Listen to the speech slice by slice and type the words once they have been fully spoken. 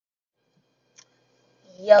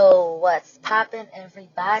Yo, what's poppin',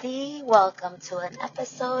 everybody? Welcome to an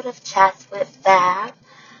episode of Chats with Fab.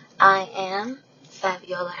 I am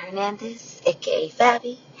Fabiola Hernandez, aka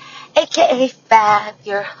Fabi, aka Fab,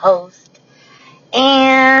 your host.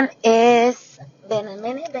 And it's been a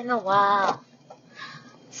minute, been a while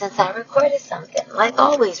since I recorded something. Like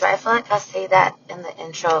always, right? I feel like I say that in the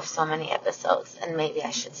intro of so many episodes, and maybe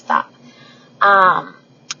I should stop.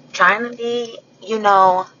 Trying to be,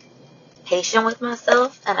 patient with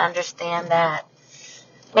myself and understand that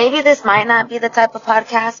maybe this might not be the type of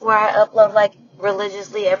podcast where I upload like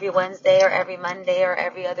religiously every Wednesday or every Monday or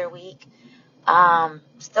every other week.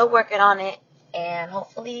 Still working on it, and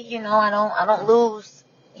hopefully, I don't lose,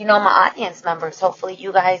 my audience members. Hopefully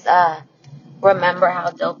you guys remember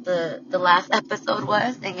how dope the last episode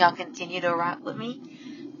was, and y'all continue to rock with me.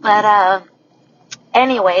 But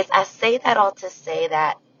anyways, I say that all to say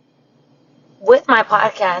that with my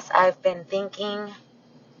podcast, I've been thinking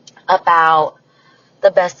about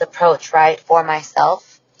the best approach, right, for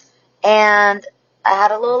myself. And I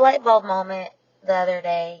had a little light bulb moment the other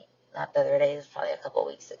day. Not the other day, it was probably a couple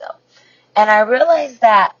weeks ago. And I realized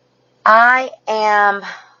that I am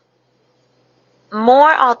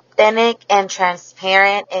more authentic and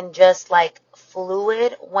transparent and just like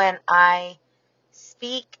fluid when I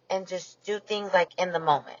speak and just do things like in the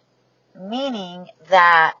moment. Meaning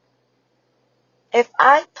that if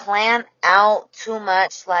I plan out too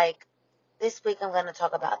much, like this week I'm going to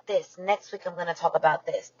talk about this, next week I'm going to talk about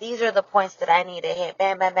this, these are the points that I need to hit,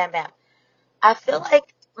 bam, bam, bam, bam. I feel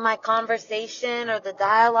like my conversation or the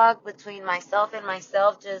dialogue between myself and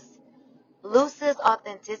myself just loses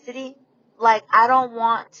authenticity. Like, I don't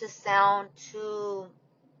want to sound too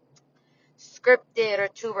scripted or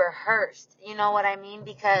too rehearsed. You know what I mean?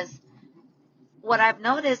 Because what I've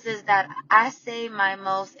noticed is that I say my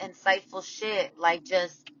most insightful shit, like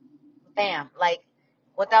just bam, like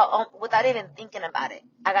without even thinking about it.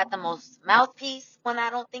 I got the most mouthpiece when I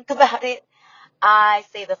don't think about it. I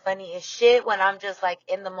say the funniest shit when I'm just like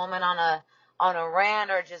in the moment on a rant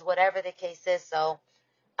or just whatever the case is. So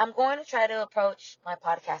I'm going to try to approach my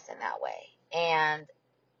podcast in that way. And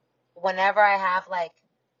whenever I have like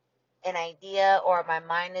an idea or my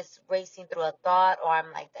mind is racing through a thought or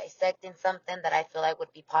I'm like dissecting something that I feel like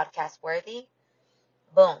would be podcast worthy,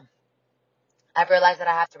 boom. I've realized that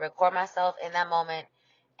I have to record myself in that moment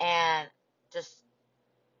and just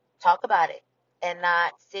talk about it and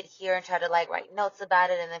not sit here and try to like write notes about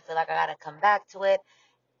it and then feel like I gotta come back to it.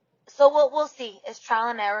 So we'll see. It's trial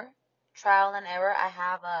and error. Trial and error.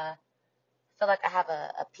 Feel like I have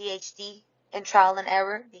a PhD in trial and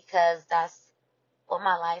error because that's what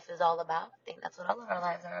my life is all about. I think that's what all of our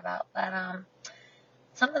lives are about. But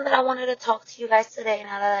something that I wanted to talk to you guys today,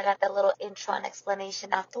 now that I got that little intro and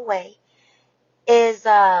explanation out the way, is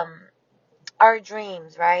our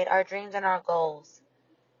dreams, right? Our dreams and our goals.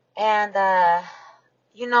 And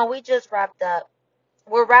we just wrapped up.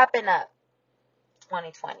 We're wrapping up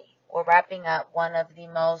 2020. We're wrapping up one of the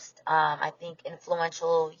most, I think,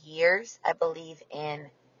 influential years, I believe, in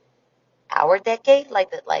our decade,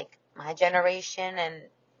 like my generation and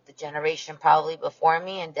the generation probably before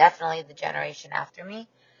me, and definitely the generation after me.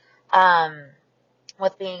 Um,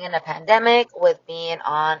 with being in a pandemic, with being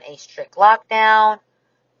on a strict lockdown,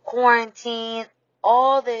 quarantine,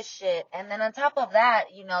 all this shit. And then on top of that,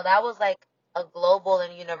 that was like a global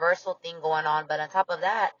and universal thing going on. But on top of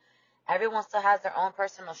that, everyone still has their own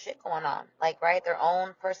personal shit going on. Like, right? Their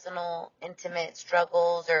own personal, intimate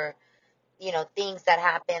struggles or, things that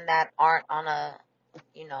happen that aren't on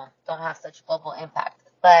don't have such global impact.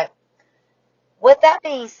 But with that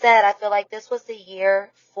being said, I feel like this was the year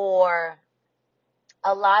for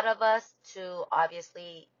a lot of us to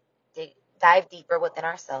obviously dive deeper within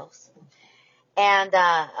ourselves. And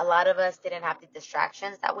a lot of us didn't have the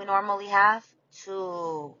distractions that we normally have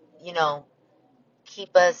to,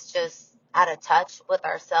 keep us just out of touch with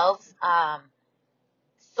ourselves.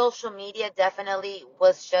 Social media definitely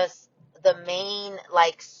was just the main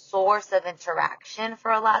like source of interaction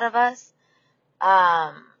for a lot of us.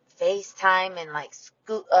 FaceTime and like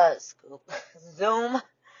Zoom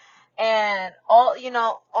and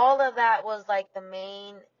all of that was like the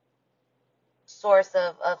main source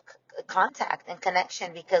of contact and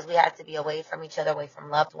connection because we had to be away from each other, away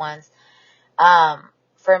from loved ones.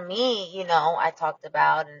 For me, I talked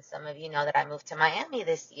about, and some of you know that I moved to Miami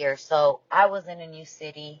this year. So I was in a new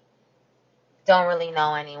city, don't really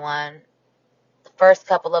know anyone. The first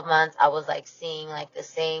couple of months, I was like seeing like the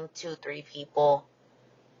same 2-3 people.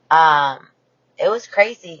 It was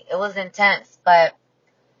crazy. It was intense, but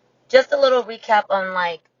just a little recap on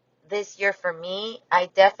like this year for me. I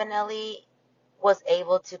definitely was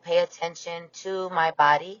able to pay attention to my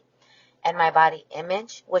body and my body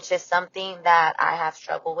image, which is something that I have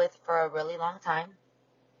struggled with for a really long time.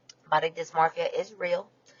 Body dysmorphia is real.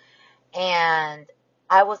 And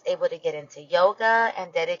I was able to get into yoga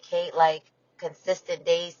and dedicate like consistent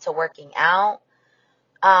days to working out.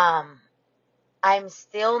 Um, I'm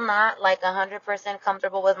still not like 100%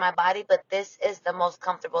 comfortable with my body, but this is the most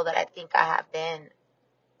comfortable that I think I have been,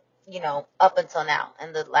 up until now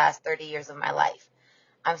in the last 30 years of my life.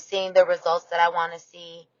 I'm seeing the results that I want to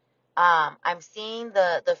see. I'm seeing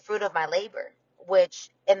the fruit of my labor, which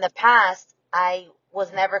in the past I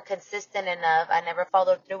was never consistent enough. I never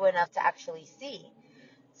followed through enough to actually see.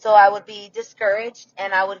 So I would be discouraged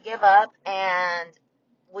and I would give up, and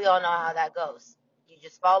we all know how that goes. You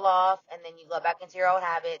just fall off and then you go back into your old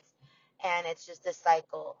habits, and it's just a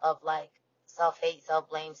cycle of like self-hate,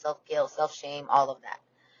 self-blame, self-guilt, self-shame, all of that.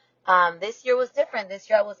 This year was different. This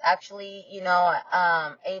year I was actually,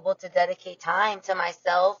 able to dedicate time to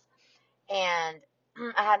myself, and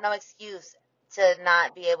I had no excuse to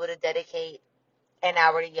not be able to dedicate an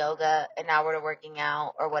hour to yoga, an hour to working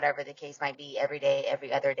out, or whatever the case might be every day,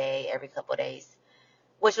 every other day, every couple of days,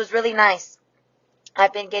 which was really nice.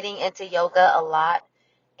 I've been getting into yoga a lot,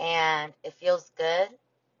 and it feels good,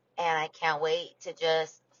 and I can't wait to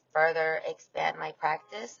just further expand my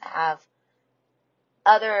practice. I have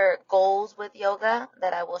other goals with yoga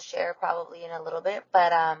that I will share probably in a little bit,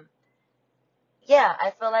 but yeah,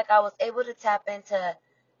 I feel like I was able to tap into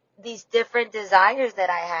these different desires that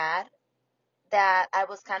I had that I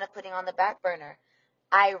was kind of putting on the back burner.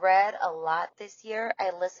 I read a lot this year.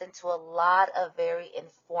 I listened to a lot of very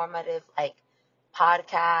informative like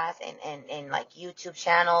podcasts and like YouTube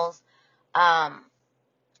channels. Um,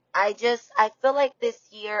 I feel like this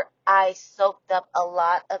year I soaked up a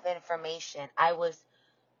lot of information. I was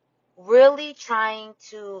really trying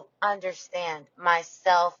to understand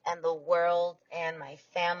myself and the world and my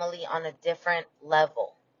family on a different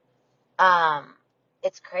level. Um,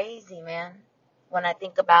 it's crazy, man, when I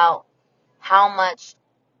think about how much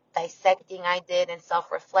dissecting I did and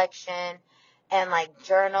self-reflection and like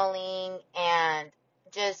journaling and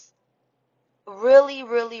just really,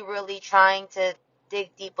 really, really trying to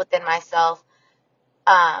dig deep within myself,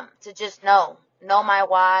 to just know my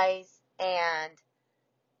whys and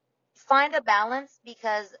find a balance,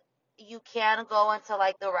 because you can go into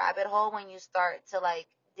like the rabbit hole when you start to like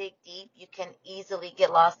dig deep. You can easily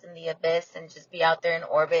get lost in the abyss and just be out there in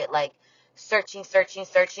orbit, like searching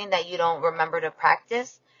that you don't remember to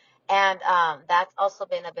practice. And that's also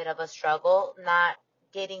been a bit of a struggle, not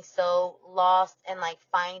getting so lost and like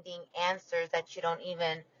finding answers that you don't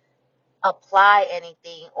even apply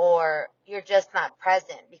anything, or you're just not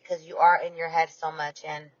present because you are in your head so much.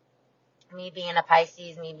 And me being a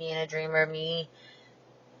Pisces, me being a dreamer, me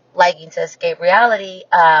liking to escape reality,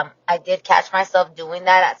 I did catch myself doing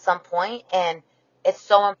that at some point, and it's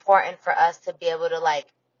so important for us to be able to like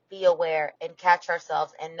be aware and catch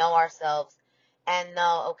ourselves and know ourselves and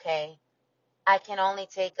know, okay, I can only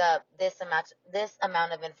take up this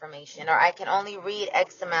amount of information, or I can only read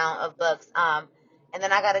X amount of books, and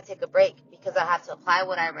then I got to take a break because I have to apply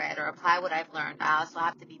what I read or apply what I've learned. I also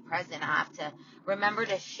have to be present. I have to remember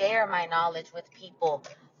to share my knowledge with people,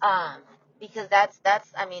 um, because that's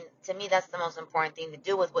I mean, to me that's the most important thing to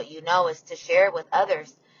do with what you know, is to share it with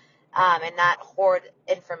others, and not hoard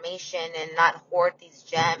information and not hoard these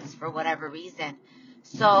gems for whatever reason.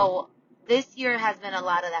 So this year has been a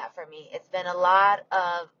lot of that for me. It's been a lot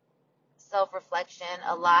of self reflection,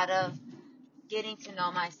 a lot of getting to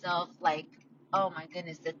know myself. Like, oh my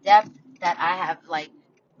goodness, the depth that I have like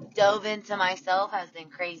dove into myself has been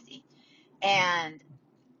crazy. And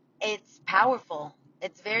it's powerful.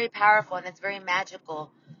 It's very powerful, and it's very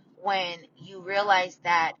magical when you realize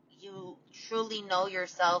that you truly know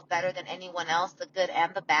yourself better than anyone else, the good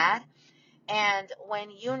and the bad. And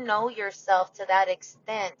when you know yourself to that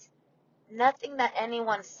extent, nothing that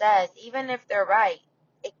anyone says, even if they're right,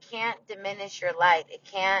 it can't diminish your light. It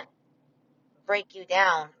can't break you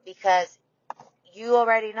down, because you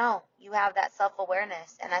already know. You have that self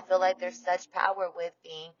awareness. And I feel like there's such power with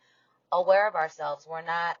being aware of ourselves. We're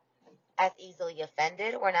not as easily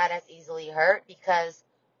offended. We're not as easily hurt because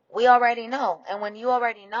we already know. And when you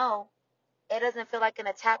already know, it doesn't feel like an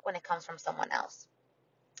attack when it comes from someone else.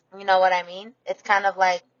 You know what I mean? It's kind of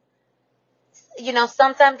like,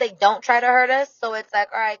 sometimes they don't try to hurt us. So it's like,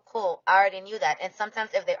 all right, cool. I already knew that. And sometimes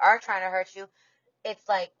if they are trying to hurt you, it's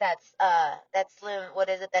like that Slim, what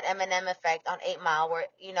is it, that Eminem effect on 8 Mile, where,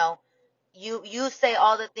 you say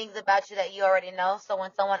all the things about you that you already know. So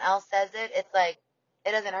when someone else says it, it's like,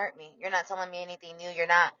 it doesn't hurt me. You're not telling me anything new. You're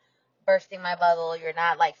not bursting my bubble. You're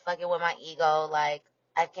not like fucking with my ego. Like,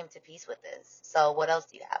 I came to peace with this. So what else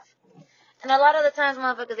do you have? And a lot of the times,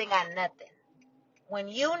 motherfuckers ain't got nothing. When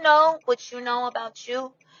you know what you know about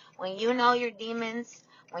you, when you know your demons,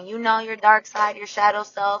 when you know your dark side, your shadow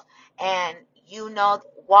self, and you know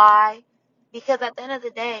why, because at the end of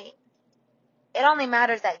the day, it only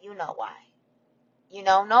matters that you know why. You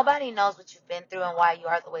know, nobody knows what you've been through and why you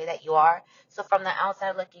are the way that you are. So from the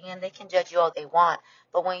outside looking in, they can judge you all they want.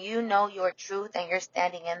 But when you know your truth and you're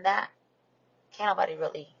standing in that, can't nobody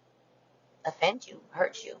really offend you,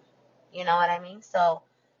 hurt you. You know what I mean? So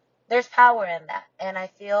there's power in that. And I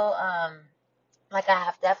feel like I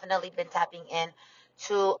have definitely been tapping in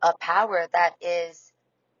to a power that is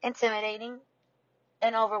intimidating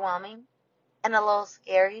and overwhelming and a little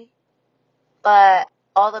scary. But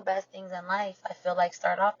all the best things in life, I feel like,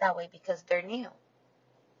 start off that way because they're new.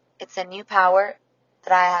 It's a new power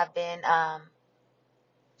that I have been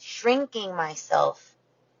shrinking myself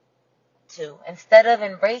to. Instead of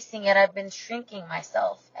embracing it, I've been shrinking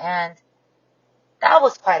myself. And that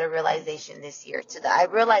was quite a realization this year. I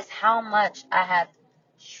realized how much I had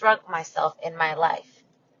shrunk myself in my life,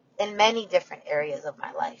 in many different areas of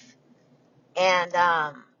my life. And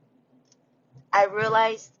I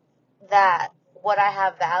realized that what I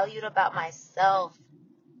have valued about myself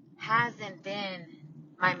hasn't been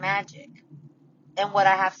my magic. And what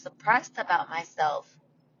I have suppressed about myself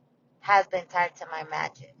has been tied to my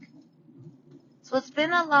magic. So it's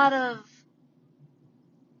been a lot of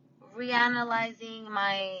reanalyzing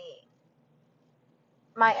my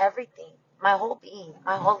everything, my whole being,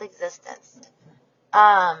 my whole existence.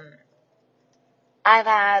 Um, I've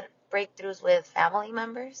had breakthroughs with family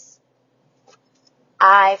members.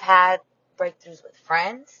 I've had breakthroughs with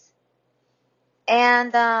friends.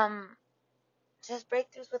 And just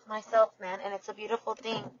breakthroughs with myself, man. And it's a beautiful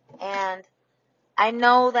thing. And I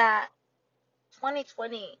know that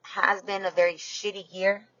 2020 has been a very shitty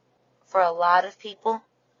year for a lot of people.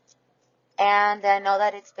 And I know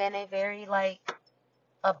that it's been a very, like,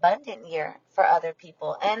 abundant year for other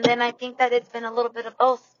people. And then I think that it's been a little bit of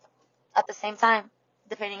both at the same time,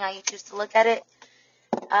 depending how you choose to look at it.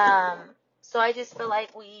 So I just feel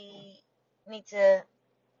like we need to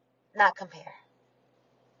not compare.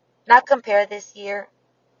 Not compare this year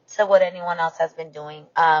to what anyone else has been doing.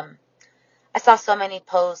 I saw so many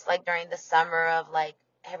posts like during the summer of like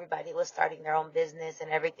everybody was starting their own business and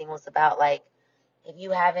everything was about like, if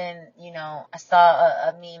you haven't, I saw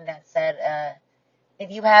a meme that said,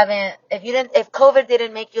 if COVID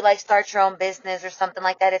didn't make you like start your own business or something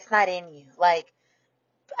like that, it's not in you. Like,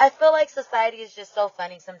 I feel like society is just so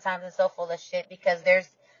funny sometimes and so full of shit because there's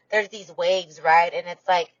these waves, right? And it's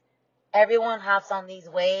like everyone hops on these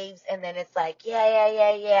waves and then it's like,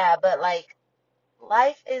 yeah. But like,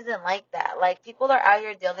 life isn't like that. Like, people are out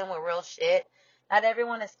here dealing with real shit. Not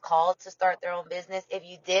everyone is called to start their own business. If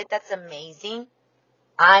you did, that's amazing.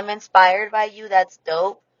 I'm inspired by you. That's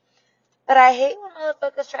dope. But I hate when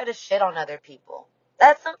motherfuckers try to shit on other people.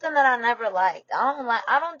 That's something that I never liked.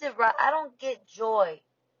 I don't get joy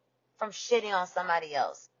from shitting on somebody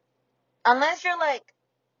else. Unless you're like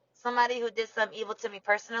somebody who did some evil to me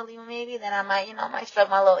personally, maybe, then I might stroke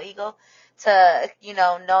my little ego to,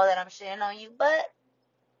 know that I'm shitting on you. But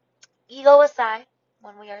ego aside,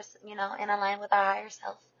 when we are, in line with our higher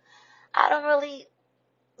self, I don't really,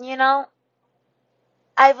 you know,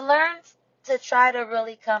 I've learned to try to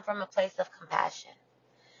really come from a place of compassion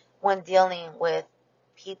when dealing with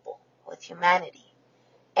people, with humanity.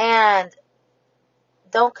 And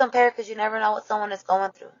don't compare because you never know what someone is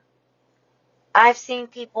going through. I've seen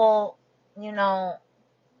people, you know,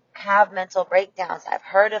 have mental breakdowns. I've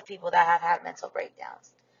heard of people that have had mental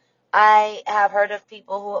breakdowns. I have heard of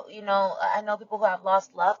people who, I know people who have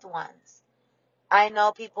lost loved ones. I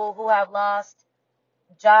know people who have lost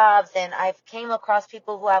jobs, and I've came across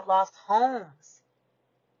people who have lost homes.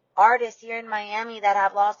 Artists here in Miami that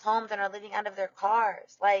have lost homes and are living out of their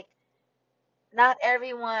cars. Like, not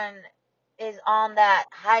everyone is on that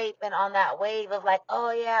hype and on that wave of like,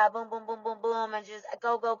 oh yeah, boom, boom, boom, boom, boom, and just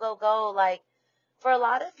go, go, go, go. Like, for a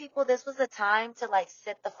lot of people, this was a time to like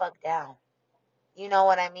sit the fuck down. You know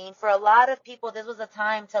what I mean? For a lot of people, this was a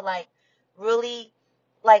time to like really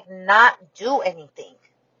like not do anything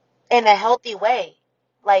in a healthy way.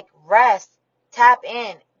 Like, rest, tap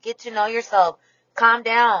in, get to know yourself, calm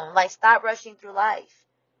down, like stop rushing through life.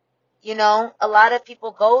 A lot of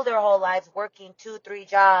people go their whole lives working 2, 3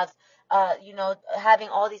 jobs, having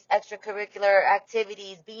all these extracurricular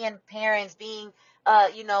activities, being parents, being,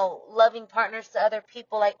 loving partners to other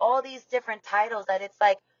people, like all these different titles that it's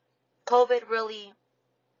like COVID really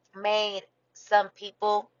made some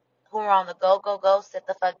people who are on the go, sit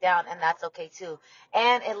the fuck down, and that's okay too.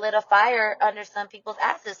 And it lit a fire under some people's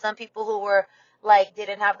asses. Some people who were like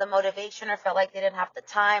didn't have the motivation or felt like they didn't have the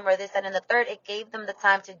time or this, that, and the third. It gave them the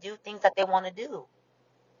time to do things that they want to do.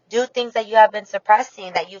 Do things that you have been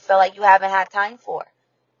suppressing, that you feel like you haven't had time for.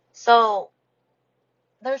 So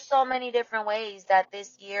there's so many different ways that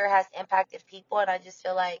this year has impacted people, and I just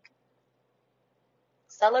feel like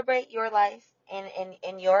celebrate your life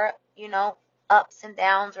and your, ups and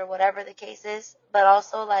downs or whatever the case is, but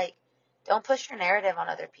also like don't push your narrative on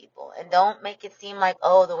other people and don't make it seem like,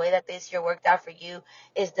 oh, the way that this year worked out for you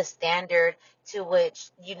is the standard to which,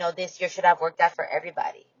 this year should have worked out for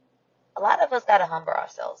everybody. A lot of us got to humble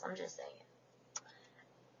ourselves. I'm just saying.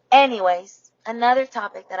 Anyways, another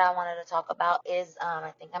topic that I wanted to talk about is,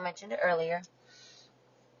 I think I mentioned it earlier,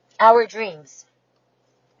 our dreams.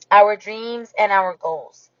 Our dreams and our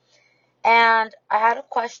goals. And I had a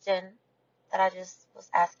question that I just was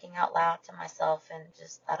asking out loud to myself and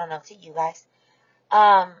just, I don't know, to you guys.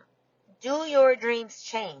 Do your dreams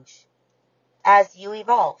change as you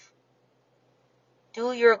evolve?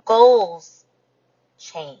 Do your goals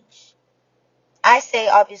change? I say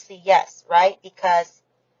obviously yes, right? Because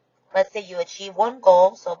let's say you achieve one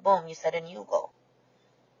goal, so boom, you set a new goal.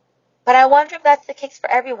 But I wonder if that's the case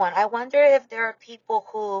for everyone. I wonder if there are people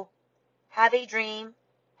who have a dream,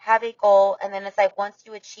 have a goal, and then it's like once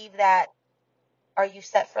you achieve that, are you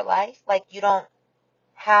set for life? Like you don't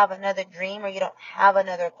have another dream or you don't have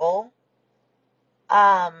another goal?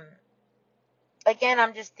 Again,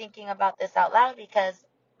 I'm just thinking about this out loud because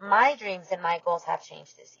my dreams and my goals have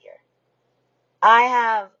changed this year. I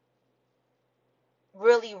have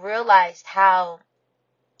really realized how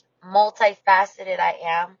multifaceted I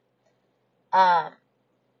am. I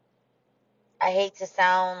hate to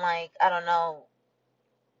sound like, I don't know,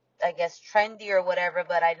 I guess trendy or whatever,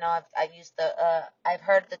 but I know I've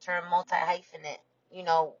heard the term multi-hyphenate,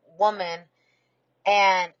 woman.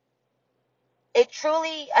 And it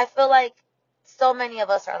truly, I feel like so many of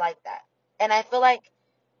us are like that. And I feel like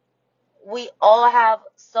we all have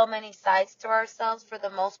so many sides to ourselves for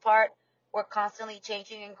the most part. We're constantly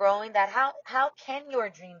changing and growing that how can your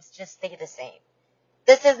dreams just stay the same?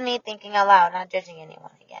 This is me thinking out loud, not judging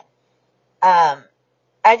anyone again.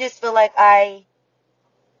 I just feel like a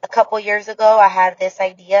couple years ago, I had this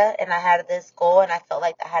idea and I had this goal and I felt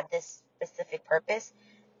like I had this specific purpose.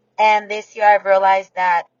 And this year I've realized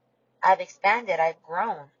that I've expanded, I've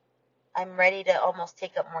grown. I'm ready to almost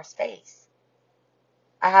take up more space.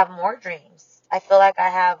 I have more dreams. I feel like I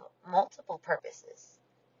have multiple purposes.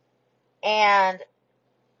 And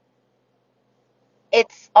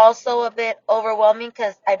it's also a bit overwhelming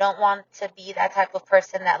because I don't want to be that type of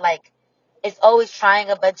person that like is always trying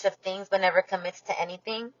a bunch of things but never commits to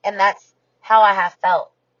anything. And that's how I have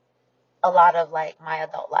felt a lot of like my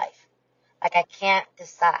adult life. Like I can't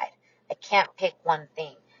decide. I can't pick one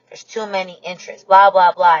thing. There's too many interests, blah,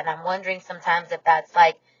 blah, blah. And I'm wondering sometimes if that's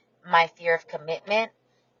like my fear of commitment,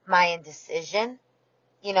 my indecision.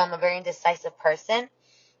 I'm a very indecisive person.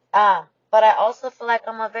 But I also feel like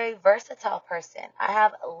I'm a very versatile person. I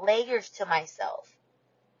have layers to myself.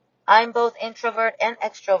 I'm both introvert and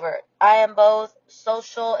extrovert. I am both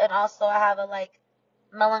social and also I have a like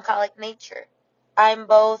melancholic nature. I'm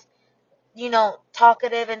both,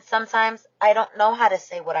 talkative and sometimes I don't know how to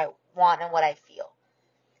say what I want and what I feel.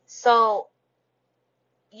 So,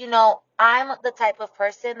 I'm the type of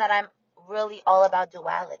person that I'm really all about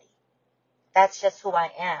duality. That's just who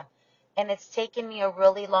I am. And it's taken me a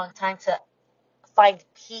really long time to find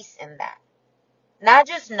peace in that. Not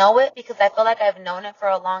just know it because I feel like I've known it for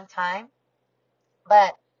a long time,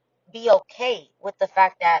 but be okay with the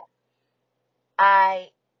fact that I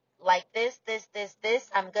like this.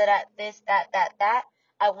 I'm good at this, that.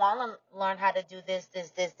 I want to learn how to do this.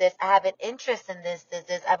 I have an interest in this.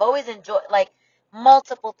 I've always enjoyed like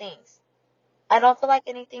multiple things. I don't feel like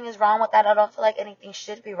anything is wrong with that. I don't feel like anything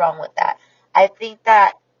should be wrong with that. I think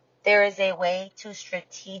that there is a way to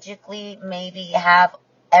strategically maybe have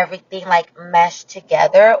everything like meshed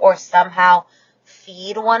together or somehow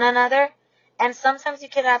feed one another. And sometimes you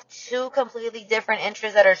can have two completely different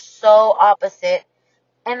interests that are so opposite,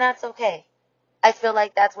 and that's okay. I feel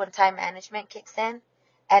like that's when time management kicks in,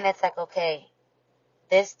 and it's like, okay,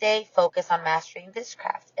 this day focus on mastering this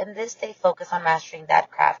craft, and this day focus on mastering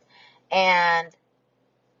that craft. And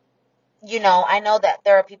I know that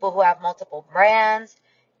there are people who have multiple brands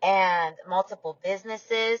and multiple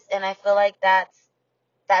businesses, and I feel like that's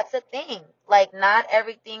a thing. Like not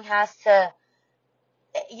everything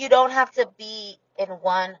you don't have to be in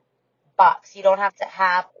one box. You don't have to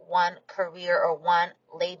have one career or one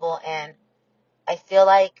label. And I feel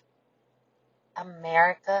like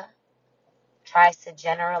America tries to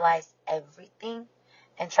generalize everything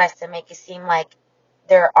and tries to make it seem like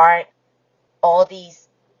there aren't all these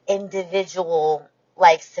individual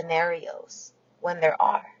like scenarios when there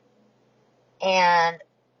are. And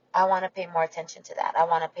I want to pay more attention to that. I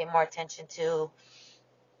want to pay more attention to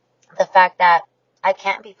the fact that I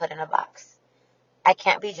can't be put in a box. I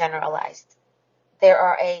can't be generalized. There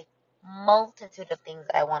are a multitude of things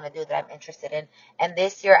that I want to do that I'm interested in. And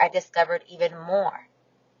this year I discovered even more.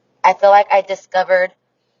 I feel like I discovered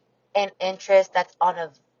an interest that's on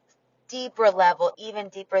a deeper level, even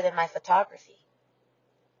deeper than my photography.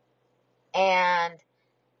 And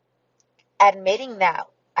admitting that,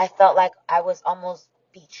 I felt like I was almost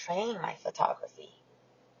betraying my photography.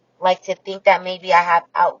 Like to think that maybe I have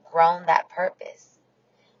outgrown that purpose.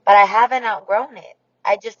 But I haven't outgrown it.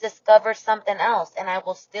 I just discovered something else, and I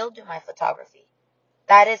will still do my photography.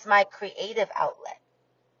 That is my creative outlet.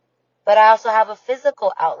 But I also have a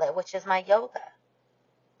physical outlet, which is my yoga.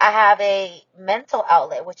 I have a mental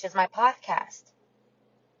outlet, which is my podcast.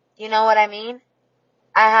 You know what I mean?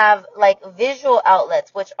 I have like visual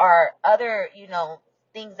outlets, which are other,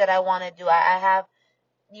 things that I want to do. I have,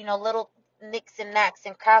 little nicks and knacks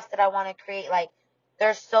and crafts that I want to create. Like,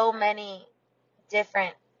 there's so many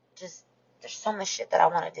different, there's so much shit that I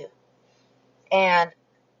want to do. And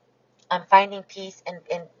I'm finding peace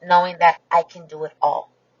in knowing that I can do it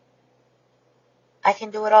all. I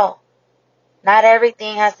can do it all. Not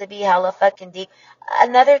everything has to be hella fucking deep.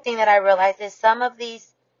 Another thing that I realized is some of these,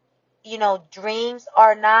 dreams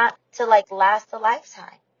are not to like last a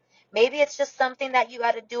lifetime. Maybe it's just something that you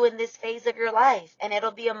got to do in this phase of your life, and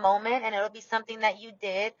it'll be a moment, and it'll be something that you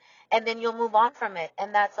did, and then you'll move on from it,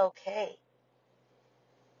 and that's okay.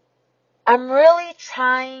 I'm really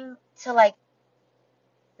trying to like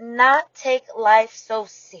not take life so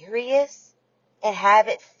serious and have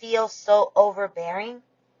it feel so overbearing,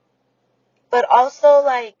 but also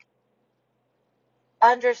like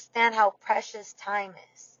understand how precious time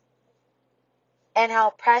is and how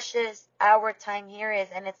precious our time here is.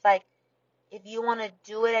 And it's like, if you want to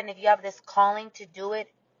do it and if you have this calling to do it,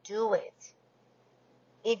 do it.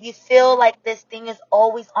 If you feel like this thing is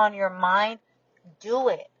always on your mind, do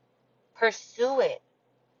it. Pursue it.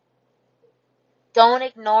 Don't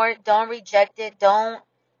ignore it. Don't reject it. Don't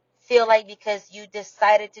feel like because you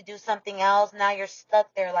decided to do something else, now you're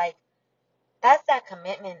stuck there. Like, that's that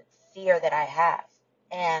commitment fear that I have.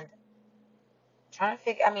 And trying to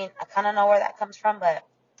figure, I kind of know where that comes from, but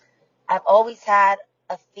I've always had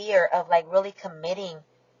a fear of like really committing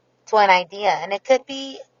to an idea. And it could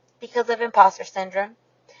be because of imposter syndrome.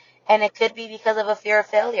 And it could be because of a fear of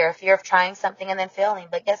failure, a fear of trying something and then failing.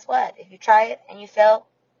 But guess what? If you try it and you fail,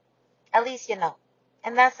 at least you know.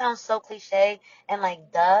 And that sounds so cliche and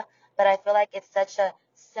like duh, but I feel like it's such a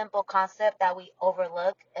simple concept that we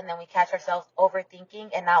overlook, and then we catch ourselves overthinking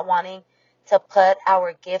and not wanting to put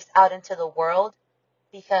our gifts out into the world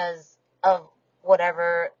because of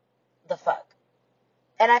whatever the fuck.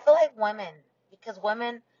 And I feel like because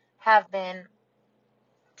women have been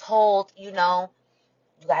told, you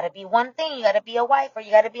got to be one thing, you got to be a wife, or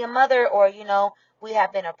you got to be a mother, or, we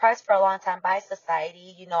have been oppressed for a long time by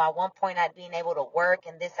society, at one point not being able to work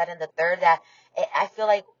and this, that, and the third, that I feel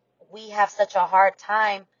like we have such a hard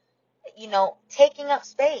time, taking up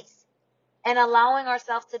space and allowing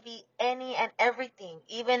ourselves to be any and everything,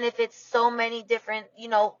 even if it's so many different,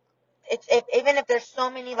 even if there's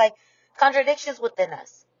so many like contradictions within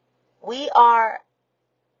us. We are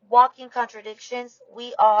walking contradictions.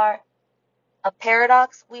 We are a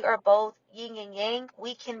paradox. We are both yin and yang.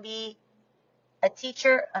 We can be a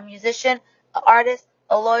teacher, a musician, an artist,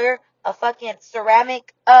 a lawyer, a fucking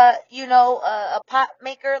ceramic, a pot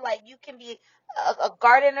maker. Like, you can be a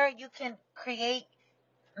gardener. You can create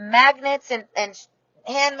magnets and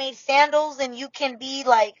handmade sandals, and you can be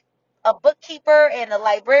like a bookkeeper and a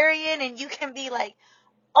librarian, and you can be like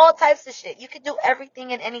all types of shit. You can do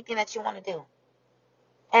everything and anything that you want to do.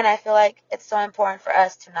 And I feel like it's so important for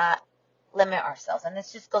us to not limit ourselves. And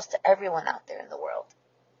this just goes to everyone out there in the world.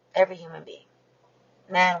 Every human being.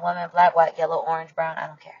 Man, woman, black, white, yellow, orange, brown, I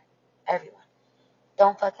don't care. Everyone.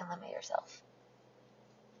 Don't fucking limit yourself.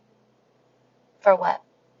 For what?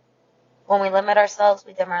 When we limit ourselves,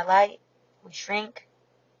 we dim our light, we shrink,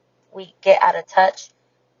 we get out of touch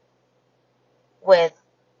with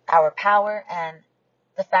our power and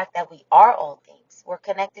the fact that we are all things. We're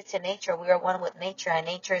connected to nature. We are one with nature, and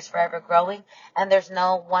nature is forever growing. And there's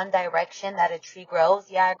no one direction that a tree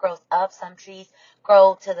grows. Yeah, it grows up. Some trees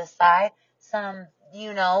grow to the side. Some,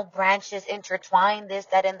 branches intertwine, this,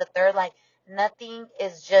 that, and the third. Like, nothing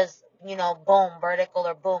is just, boom, vertical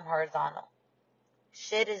or boom, horizontal.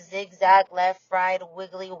 Shit is zigzag, left, right,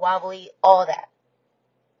 wiggly, wobbly, all that.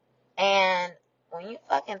 And when you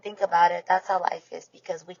fucking think about it, that's how life is,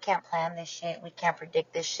 because we can't plan this shit. We can't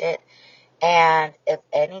predict this shit. And if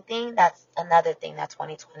anything, that's another thing that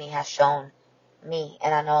 2020 has shown me,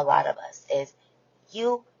 and I know a lot of us, is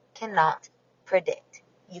you cannot predict.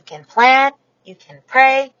 You can plan, you can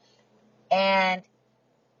pray, and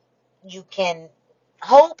you can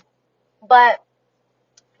hope, but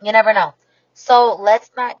you never know. So let's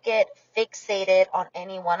not get fixated on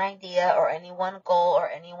any one idea or any one goal or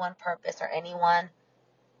any one purpose or any one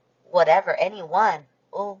whatever, anyone.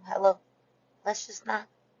 Oh, hello. Let's just not.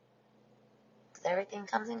 Because everything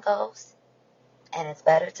comes and goes. And it's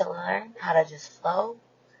better to learn how to just flow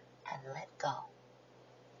and let go.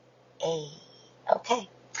 Hey, okay.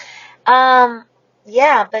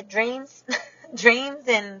 Yeah, but dreams, dreams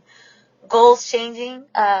and goals changing,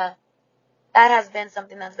 that has been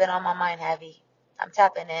something that's been on my mind heavy. I'm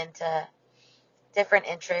tapping into different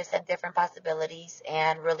interests and different possibilities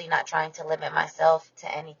and really not trying to limit myself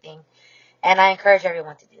to anything. And I encourage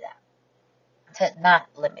everyone to do that, to not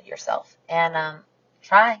limit yourself and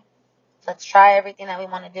try. Let's try everything that we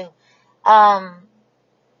want to do.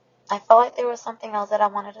 I felt like there was something else that I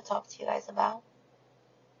wanted to talk to you guys about.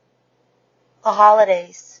 The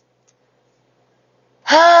holidays.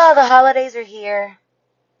 The holidays are here.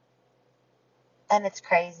 And it's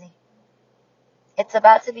crazy. It's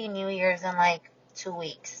about to be New Year's in like 2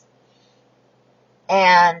 weeks.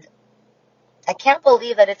 And I can't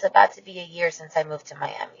believe that it's about to be a year since I moved to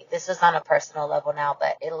Miami. This is on a personal level now,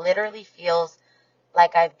 but it literally feels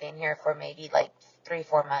like I've been here for maybe like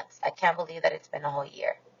 3-4 months. I can't believe that it's been a whole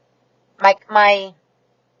year. My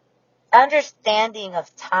understanding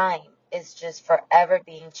of time is just forever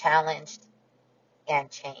being challenged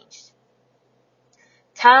and changed.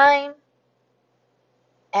 Time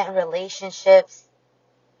and relationships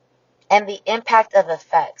and the impact of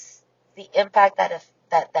effects, the impact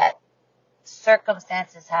that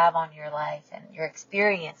circumstances have on your life and your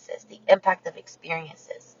experiences, the impact of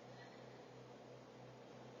experiences.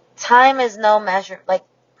 Time is no measure, like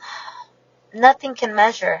nothing can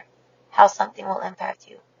measure how something will impact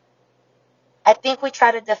you. I think we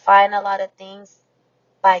try to define a lot of things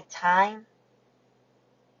by time,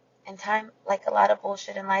 and time, like a lot of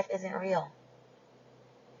bullshit in life, isn't real.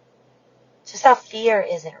 Just how fear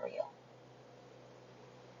isn't real.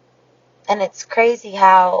 And it's crazy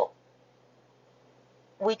how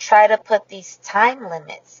we try to put these time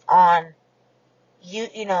limits on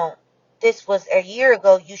you know, this was a year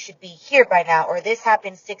ago, you should be here by now, or this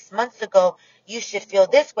happened 6 months ago, you should feel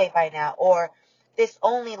this way by now, or this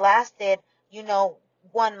only lasted,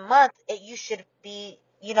 1 month, you should be,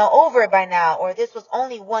 over it by now, or this was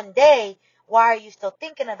only 1 day, why are you still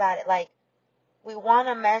thinking about it? Like, we want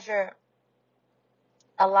to measure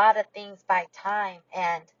a lot of things by time,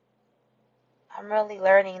 and I'm really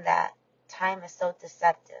learning that time is so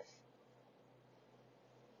deceptive.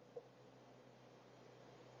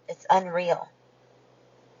 It's unreal.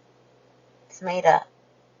 It's made up.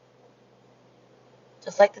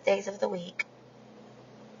 Just like the days of the week.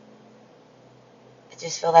 I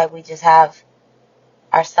just feel like we just have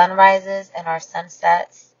our sunrises and our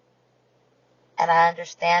sunsets. And I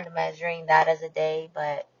understand measuring that as a day,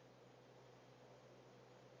 but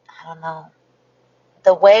I don't know.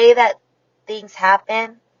 The way that things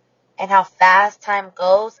happen and how fast time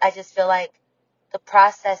goes, I just feel like the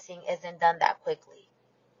processing isn't done that quickly.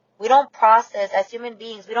 We don't process, as human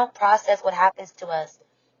beings, we don't process what happens to us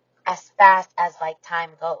as fast as like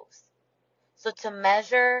time goes. So to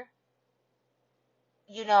measure,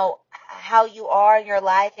 how you are in your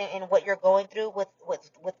life and what you're going through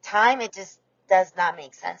with time, it just does not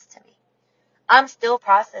make sense to me. I'm still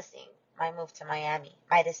processing my move to Miami,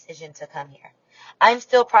 my decision to come here. I'm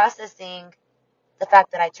still processing the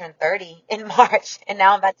fact that I turned 30 in March and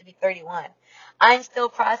now I'm about to be 31. I'm still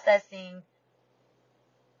processing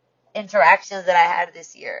interactions that I had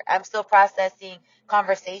this year. I'm still processing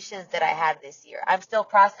conversations that I had this year. I'm still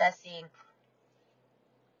processing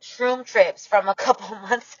shroom trips from a couple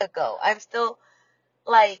months ago. I'm still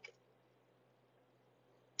like,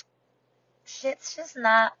 shit's just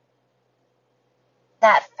not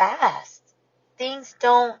that fast. Things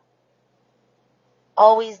don't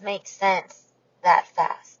always make sense that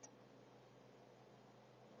fast.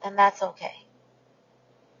 And that's okay.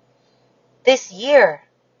 This year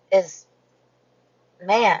is,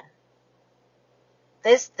 man,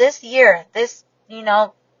 this year,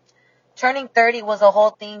 turning 30 was a whole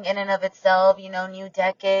thing in and of itself, new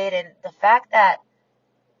decade. And the fact that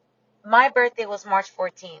my birthday was March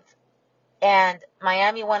 14th and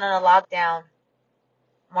Miami went on a lockdown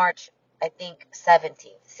March I think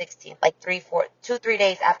 17th, 16th, like 3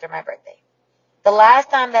 days after my birthday. The last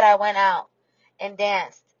time that I went out and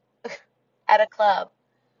danced at a club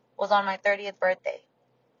was on my 30th birthday.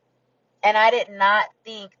 And I did not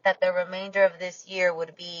think that the remainder of this year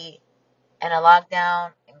would be in a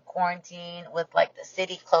lockdown, in quarantine, with like the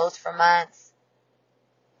city closed for months.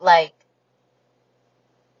 Like,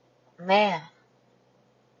 man,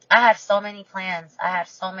 I had so many plans. I had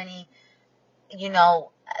so many,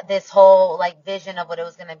 this whole like vision of what it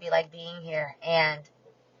was going to be like being here. And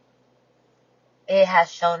it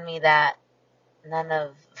has shown me that none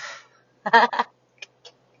of,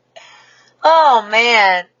 oh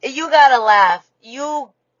man, you gotta laugh.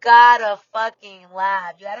 You gotta fucking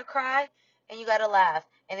laugh. You gotta cry and you gotta laugh.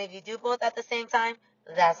 And if you do both at the same time,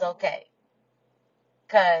 that's okay.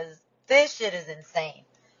 Cause this shit is insane.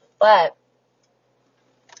 But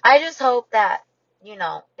I just hope that,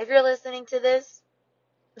 if you're listening to this,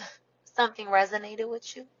 something resonated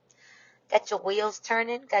with you. Got your wheels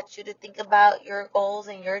turning, got you to think about your goals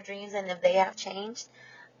and your dreams and if they have changed.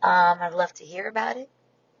 I'd love to hear about it.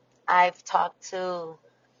 I've talked to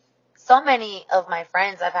so many of my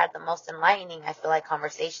friends. I've had the most enlightening, I feel like,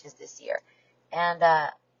 conversations this year. And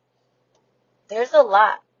there's a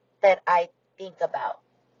lot that I think about.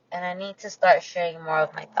 And I need to start sharing more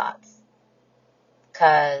of my thoughts.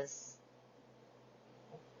 Because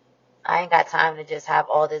I ain't got time to just have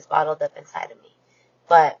all this bottled up inside of me.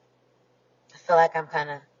 But I feel like I'm kind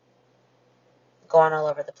of going all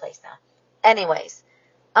over the place now. Anyways,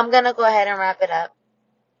 I'm going to go ahead and wrap it up.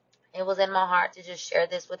 It was in my heart to just share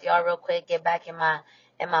this with y'all real quick, get back in my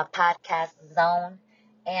podcast zone.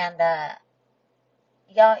 And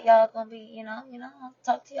y'all gonna be, I'll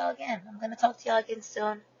talk to y'all again. I'm gonna talk to y'all again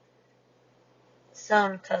soon.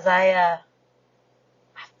 Because I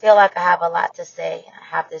feel like I have a lot to say. I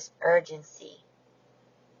have this urgency,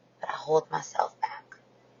 but I hold myself back.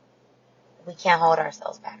 We can't hold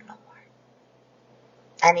ourselves back no more.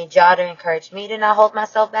 I need y'all to encourage me to not hold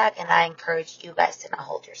myself back, and I encourage you guys to not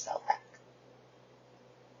hold yourself back.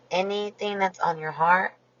 Anything that's on your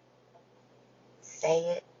heart, say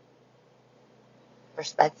it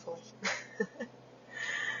respectfully.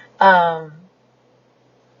 And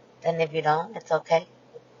if you don't, it's okay.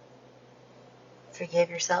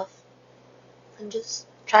 Forgive yourself and just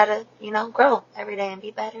try to, grow every day and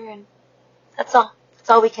be better. And that's all.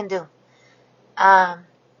 That's all we can do.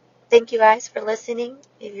 Thank you guys for listening.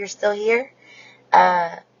 If you're still here,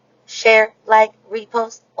 share, like,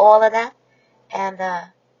 repost, all of that. And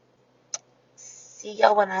see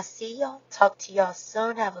y'all when I see y'all. Talk to y'all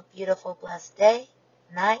soon. Have a beautiful, blessed day,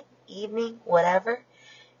 night, evening, whatever.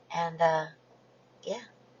 And yeah,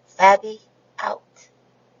 Fabi